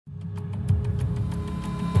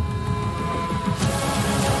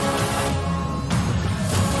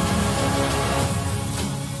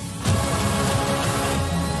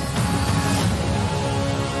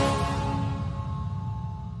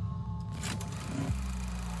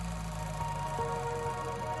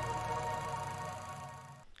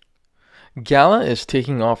GALA is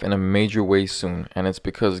taking off in a major way soon, and it's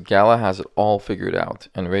because GALA has it all figured out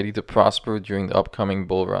and ready to prosper during the upcoming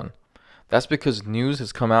bull run. That's because news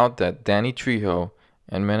has come out that Danny Trejo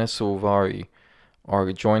and Mena Sovari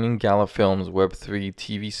are joining GALA Films' Web3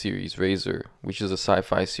 TV series Razor, which is a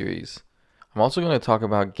sci-fi series. I'm also going to talk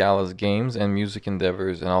about GALA's games and music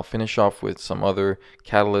endeavors, and I'll finish off with some other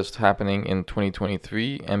catalysts happening in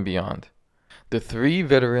 2023 and beyond. The three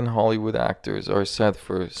veteran Hollywood actors are set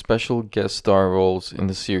for special guest star roles in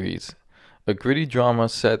the series, a gritty drama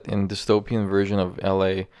set in dystopian version of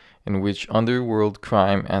LA in which underworld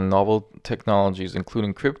crime and novel technologies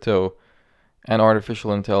including crypto and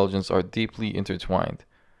artificial intelligence are deeply intertwined.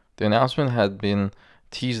 The announcement had been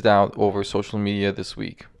teased out over social media this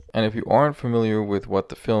week. And if you aren't familiar with what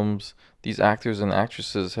the films these actors and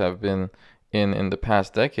actresses have been in the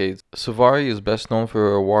past decades, Savari is best known for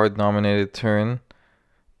her award-nominated turn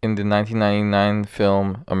in the 1999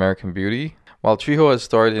 film American Beauty, while Trejo has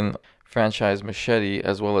starred in franchise Machete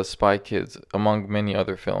as well as Spy Kids, among many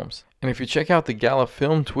other films. And if you check out the GALA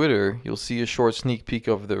Film Twitter, you'll see a short sneak peek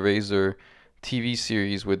of the Razor TV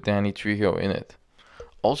series with Danny Trejo in it.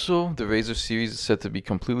 Also, the Razor series is set to be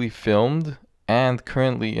completely filmed and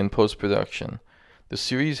currently in post-production. The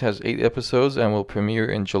series has 8 episodes and will premiere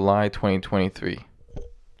in July 2023.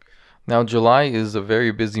 Now, July is a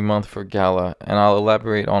very busy month for GALA, and I'll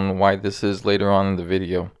elaborate on why this is later on in the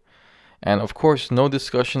video. And of course, no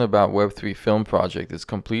discussion about Web3 film project is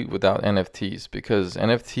complete without NFTs, because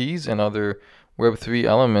NFTs and other Web3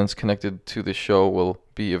 elements connected to the show will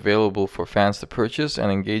be available for fans to purchase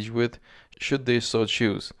and engage with should they so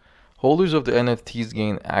choose. Holders of the NFTs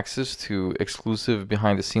gain access to exclusive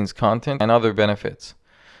behind-the-scenes content and other benefits.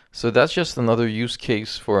 So that's just another use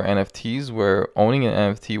case for NFTs where owning an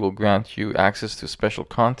NFT will grant you access to special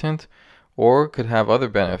content or could have other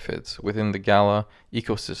benefits within the GALA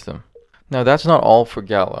ecosystem. Now that's not all for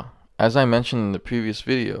GALA. As I mentioned in the previous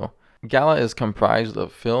video, GALA is comprised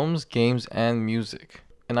of films, games, and music.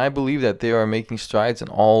 And I believe that they are making strides in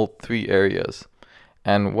all 3 areas.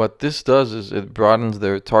 And what this does is it broadens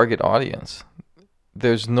their target audience.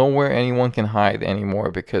 There's nowhere anyone can hide anymore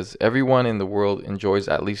because everyone in the world enjoys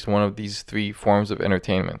at least one of these 3 forms of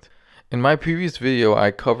entertainment. In my previous video, I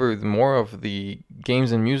covered more of the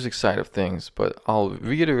games and music side of things, but I'll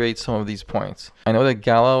reiterate some of these points. I know that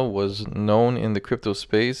GALA was known in the crypto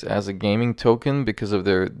space as a gaming token because of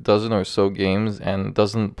their dozen or so games and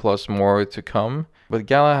dozen plus more to come, but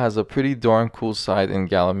GALA has a pretty darn cool side in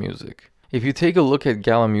GALA music. If you take a look at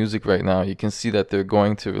GALA music right now, you can see that they're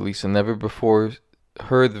going to release a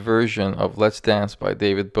never-before-heard version of Let's Dance by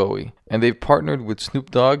David Bowie. And they've partnered with Snoop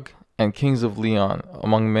Dogg and Kings of Leon,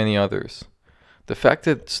 among many others. The fact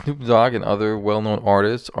that Snoop Dogg and other well-known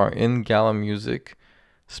artists are in GALA music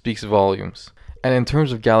speaks volumes. And in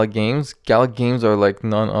terms of GALA games are like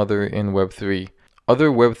none other in Web3. Other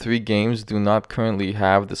Web3 games do not currently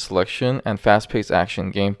have the selection and fast-paced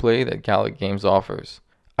action gameplay that GALA Games offers.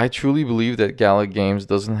 I truly believe that GALA Games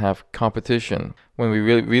doesn't have competition when we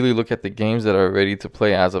really look at the games that are ready to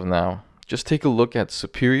play as of now. Just take a look at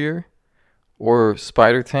Superior or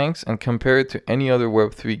Spider Tanks and compare it to any other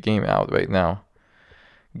Web3 game out right now.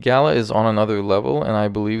 GALA is on another level, and I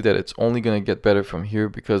believe that it's only going to get better from here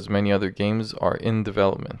because many other games are in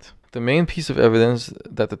development. The main piece of evidence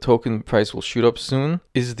that the token price will shoot up soon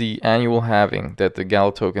is the annual halving that the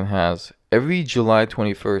GALA token has. Every July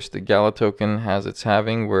 21st, the GALA token has its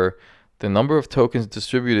halving where the number of tokens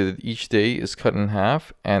distributed each day is cut in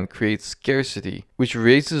half and creates scarcity, which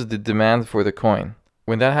raises the demand for the coin.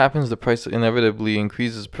 When that happens, the price inevitably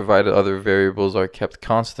increases provided other variables are kept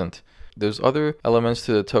constant. There's other elements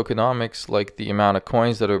to the tokenomics like the amount of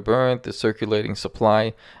coins that are burnt, the circulating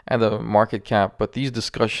supply, and the market cap, but these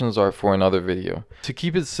discussions are for another video. To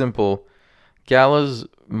keep it simple, GALA's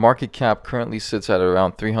market cap currently sits at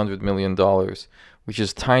around $300 million, which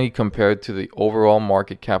is tiny compared to the overall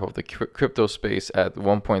market cap of the crypto space at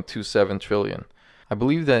 1.27 trillion. I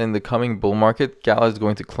believe that in the coming bull market, GALA is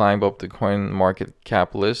going to climb up the coin market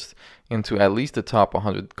cap list into at least the top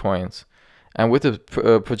 100 coins. And with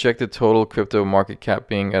the projected total crypto market cap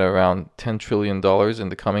being at around $10 trillion in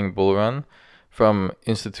the coming bull run from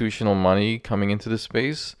institutional money coming into the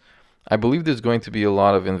space, I believe there's going to be a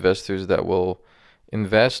lot of investors that will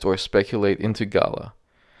invest or speculate into GALA.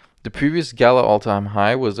 The previous GALA all-time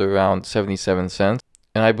high was around 77 cents,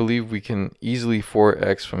 and I believe we can easily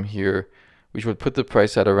 4x from here, which would put the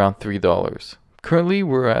price at around $3. Currently,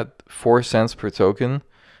 we're at 4 cents per token,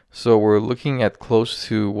 so we're looking at close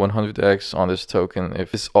to 100x on this token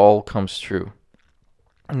if this all comes true.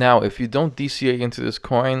 Now, if you don't DCA into this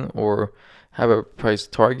coin or have a price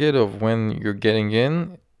target of when you're getting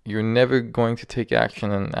in, you're never going to take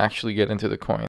action and actually get into the coin.